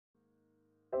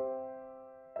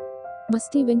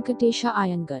Masti Venkatesha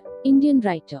Iyengar, Indian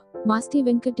writer. Masti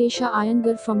Venkatesha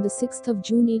Iyengar from the 6th of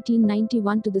June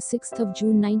 1891 to the 6th of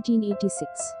June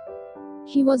 1986.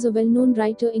 He was a well-known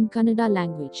writer in Kannada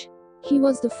language. He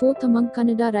was the fourth among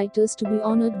Kannada writers to be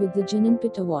honored with the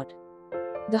Jnanpith Award,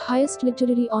 the highest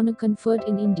literary honor conferred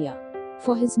in India,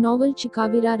 for his novel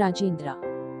Chikkavira Rajendra.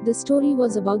 The story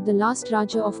was about the last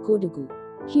Raja of Kodagu.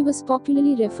 He was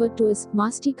popularly referred to as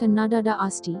Maasti Kannadada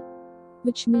Aasti,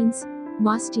 which means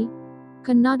Maasti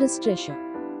Kannada's treasure.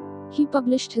 He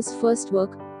published his first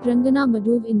work, Rangana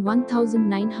Maduv, in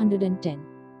 1910.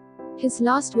 His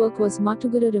last work was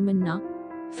Matugara Ramanna,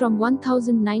 from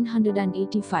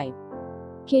 1985.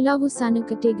 Kelavu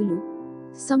Sanakategalu,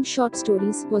 Some Short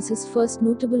Stories, was his first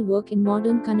notable work in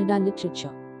modern Kannada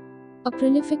literature. A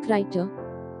prolific writer,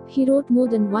 he wrote more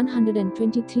than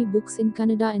 123 books in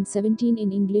Kannada and 17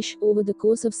 in English over the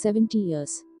course of 70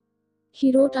 years.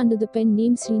 He wrote under the pen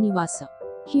name Srinivasa.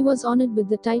 He was honored with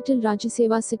the title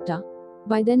Rajasevasakta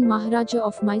by then Maharaja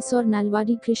of Mysore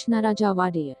Nalvadi Krishnaraja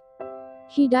Wadeyar.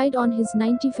 He died on his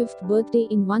 95th birthday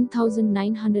in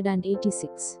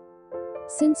 1986.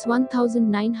 Since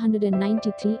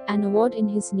 1993, an award in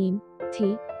his name,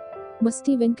 the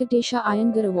Masti Venkatesha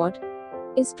Iyengar Award,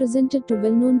 is presented to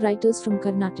well-known writers from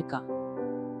Karnataka.